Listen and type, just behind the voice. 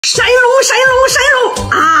神龙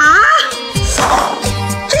啊！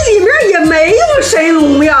这里面也没有神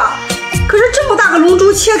龙呀。可是这么大个龙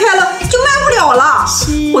珠切开了就卖不了了，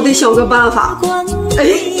我得想个办法。哎，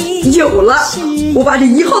有了！我把这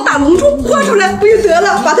1号大龙珠画出来不就得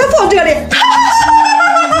了？把它放这里，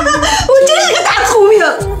我真是个大聪明！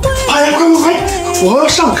哎呀，快！我要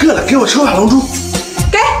上课了，给我抽把龙珠。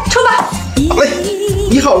给抽吧。好嘞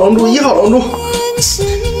，1号龙珠，1号龙珠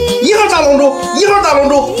，1号大龙珠，1号大龙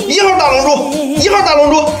珠，1号大龙珠，1号大龙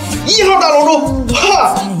珠，1号大龙珠，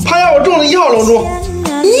哈！他让我中了1号龙珠。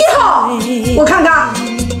1号，我看看，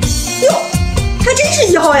哟，还真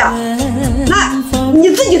是1号呀！那你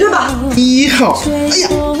自己对吧？1号，哎呀，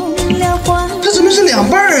这怎么是2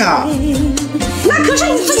半呀？那可是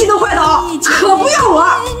你自己的坏刀，可不要我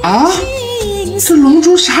啊！这龙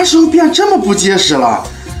珠啥时候变这么不结实了？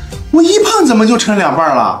我一碰怎么就成2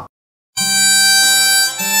半了？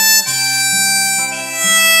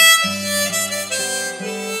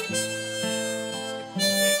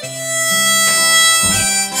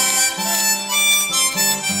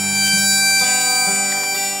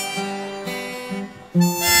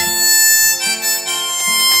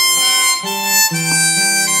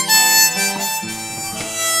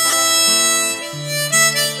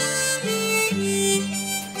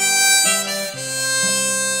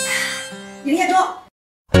营业中。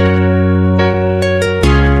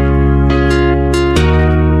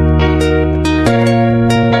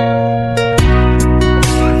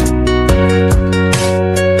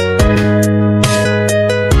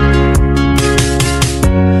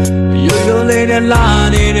有泪的拉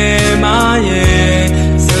你的马耶，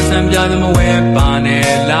色彩表怎么会把你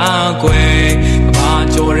拉贵？把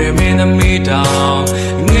旧人民的味道，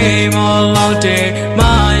你莫老的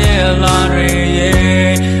马耶拉瑞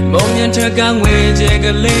耶，梦见这敢为这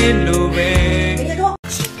个泪路呗。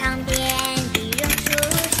池塘边的榕树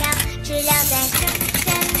上，知了在声声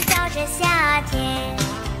叫着夏天。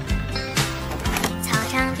操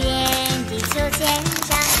场边的秋千上，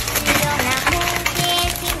只有那蝴蝶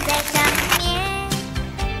停在上面。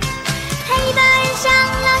黑板上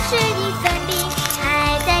老师的粉笔还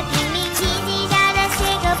在拼命叽叽喳喳写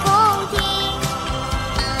个不停，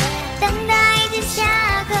等待着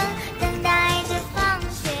下课，等待着放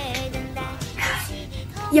学，等待着洗涤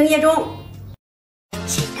头。营业中。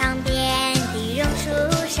池塘边的榕树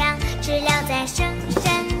上，知了在声声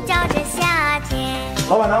叫着夏天。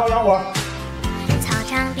老板，拿我洋火。操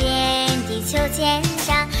场边的秋千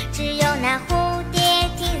上，只有那蝴蝶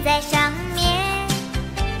停在上面。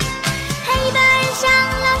黑板上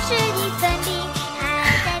老师的粉笔还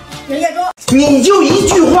在拼营业中。你就一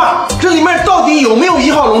句话，这里面到底有没有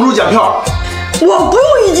1号龙珠奖票？我不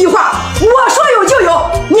用一句话，我说有就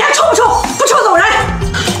有，你还抽不抽？不抽走人！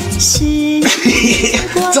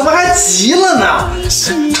怎么还急了呢？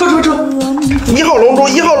抽！1号龙珠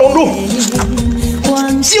，1号龙珠，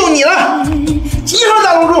就你了！1号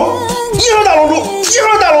大龙珠，1号大龙珠，1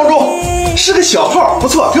号大龙珠，是个小号，不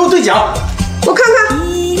错，给我兑奖。我看看，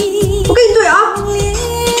我给你对啊，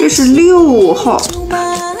这是6号，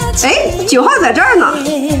哎，9号在这儿呢，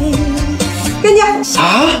给你啊，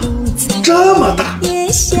这么大，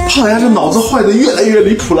胖丫这脑子坏的越来越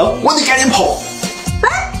离谱了，我得赶紧跑。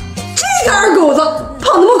哎，这个二狗子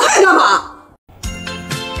跑那么快干嘛？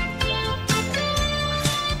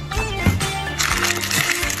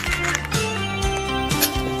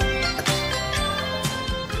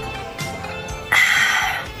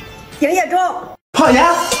营业中。胖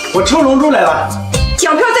丫，我抽龙珠来了，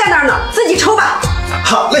奖票在那儿呢，自己抽吧。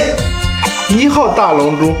好嘞，1号大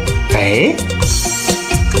龙珠，哎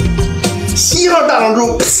，1号大龙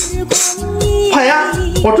珠，胖丫，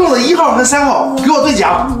我中了1号和3号，给我兑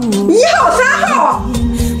奖。1号、3号，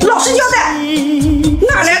老实交代，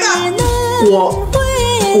哪来的？我，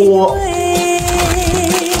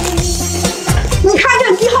你看这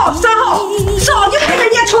1号、3号，早就被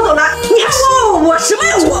人家抽走了，你还问我什么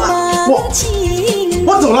呀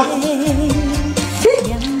我走了。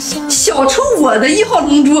小抽我的1号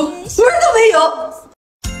龙珠，门都没有。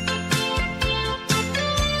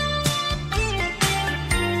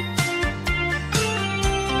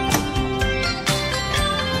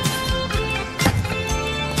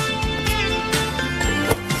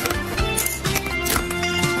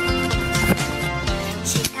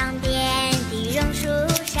池塘边的榕树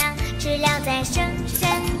上，知了在声声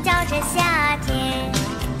叫着夏天。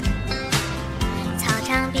操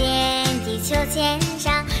场边的秋千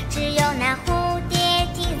上，只有那蝴蝶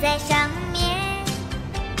停在上面。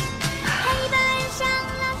黑板上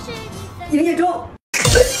老师的粉营业中。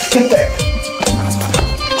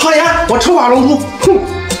胖丫，我抽把龙珠，哼，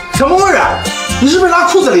什么味儿啊？你是不是拉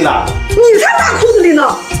裤子里了？你才拉裤子里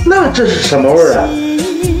呢！那这是什么味儿啊？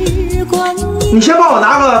你先帮我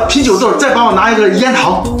拿个啤酒豆，再帮我拿一个烟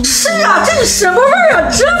糖。是啊，这是什么味儿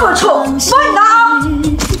啊？这么臭！帮你拿啊！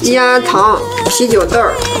烟糖、啤酒豆。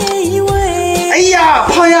哎呀，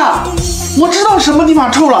胖丫，我知道什么地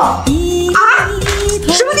方臭了。啊？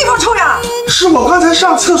什么地方臭呀？是我刚才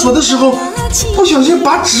上厕所的时候，不小心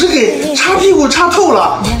把纸给擦屁股擦透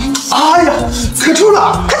了。哎呀，可臭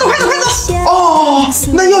了！快走，快走，快走！哦，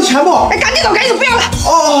那要钱不？哎，赶紧走，赶紧走，不要了。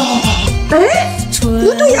哦，哎，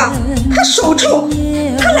不对呀，他手臭，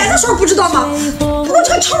他来的时候不知道吗？不过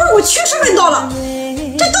这个臭味我确实闻到了，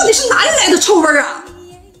这到底是哪里来的臭味啊？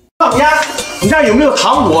胖丫，你这儿有没有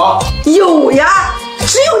糖果？有呀，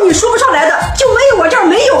只有你说不上来的，就没有我这儿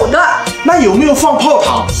没有的。那有没有放炮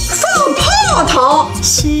糖？放炮糖？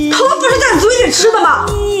糖不是在嘴里吃的吗？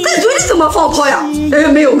在嘴里怎么放炮呀？哎，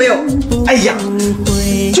没有没有。哎呀，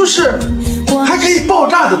就是还可以爆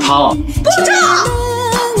炸的糖。爆炸？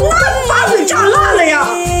那把嘴炸烂了呀！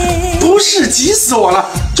不是，急死我了！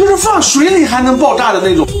就是放水里还能爆炸的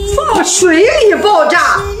那种。放水里爆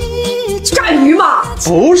炸？炸鱼吗？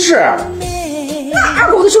不是。那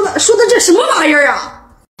二狗子说的这什么玩意儿啊？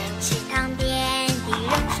池塘边的榕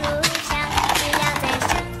树上，知了在声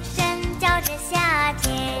声叫着夏天。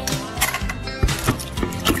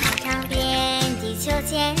操场边的秋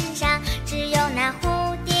千上，只有那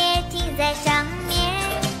蝴蝶停在上面。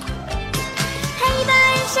黑板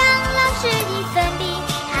上老师的粉笔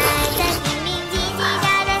还在拼命叽叽喳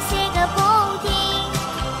喳写个不停，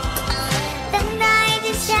等待着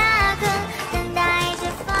下课，等待着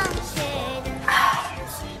放学，等待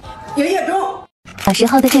着爷爷中。小时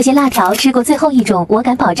候的这些辣条吃过最后一种，我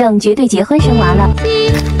敢保证绝对结婚生娃了。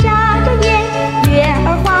眨着眼，月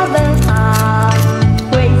儿花纹好，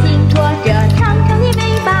彗星拖着长长的尾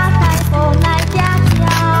巴，彩虹来家乡。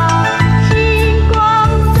时光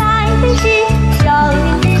在飞逝，生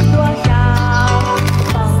命是多少？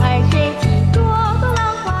风儿吹起朵朵浪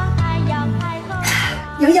花，太阳开口。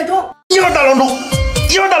爷爷中。1号大龙珠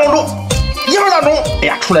，1号大龙珠，1号大龙珠。哎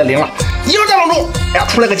呀，出来零了。1号大龙珠，哎呀，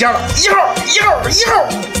出来个尖了。1号，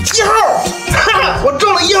哈哈，我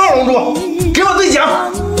中了1号龙珠，给我兑奖。啊！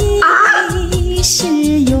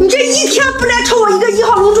你这一天不来抽我一个1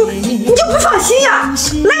号龙珠，你就不放心呀？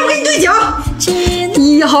来，我给你兑奖。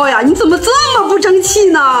1号呀，你怎么这么不争气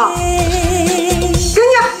呢？给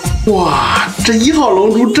你。哇，这1号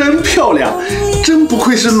龙珠真漂亮，真不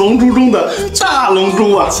愧是龙珠中的大龙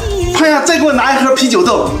珠啊！胖丫，再给我拿一盒啤酒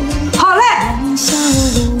豆。好嘞。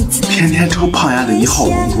天天抽胖丫的1号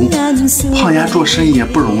龙珠，胖丫做生意也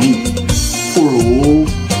不容易，不如，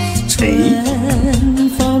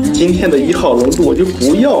今天的1号龙珠我就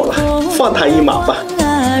不要了，放他一马吧。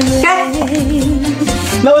该。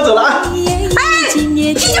那我走了啊。哎，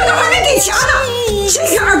啤酒豆还没给钱呢，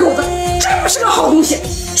这个二狗子真不是个好东西，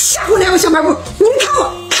下回来我小卖部，你